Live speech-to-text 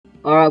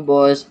Alright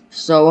boys,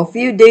 so a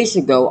few days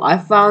ago I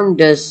found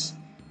this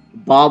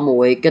bomb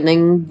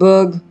awakening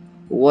bug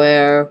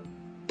where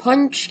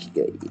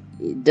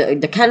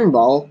the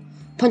cannonball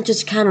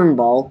punches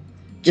cannonball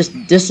just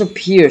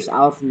disappears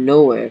out of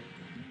nowhere.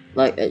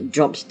 Like it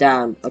drops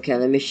down. Okay,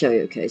 let me show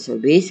you. Okay, so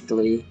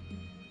basically,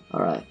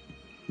 alright,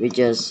 we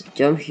just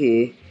jump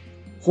here,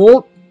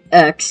 hold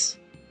X,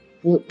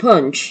 hold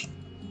punch,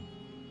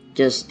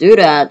 just do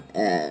that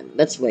and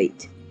let's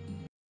wait.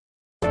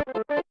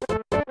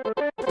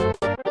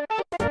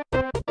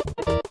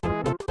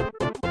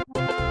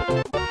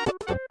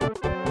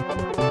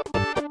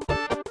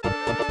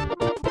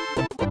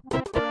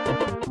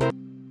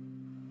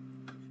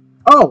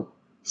 Oh,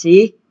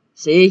 see,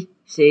 the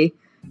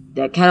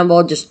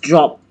cannonball just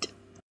dropped.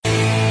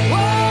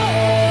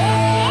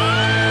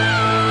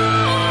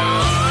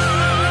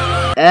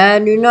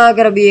 And you're not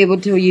gonna be able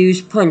to use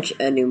punch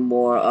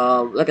anymore.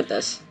 Look at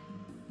this.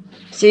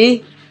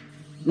 See?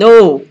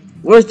 No!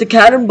 Where's the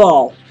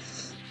cannonball?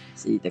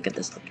 See, look at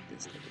this, look at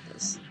this, look at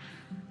this.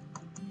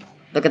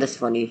 Look at this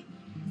funny.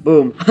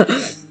 Boom.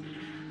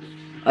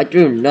 I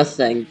threw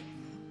nothing.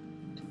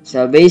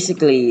 So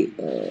basically,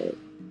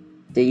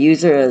 the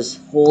user is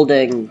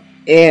holding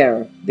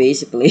air,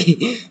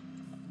 basically.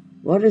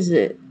 What is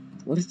it?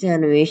 What does the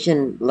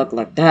animation look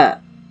like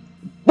that?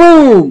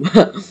 Boom!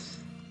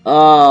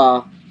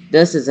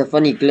 This is a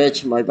funny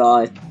glitch, my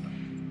guy.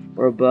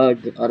 Or a bug,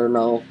 I don't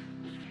know.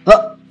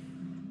 Huh!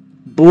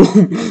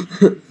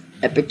 Boom!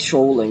 Epic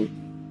trolling.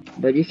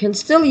 But you can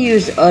still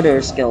use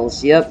other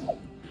skills, yep.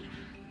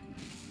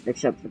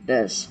 Except for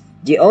this.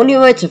 The only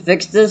way to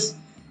fix this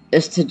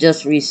is to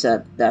just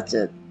reset, that's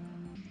it.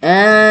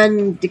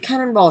 And the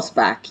cannonball's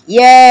back.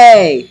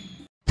 Yay!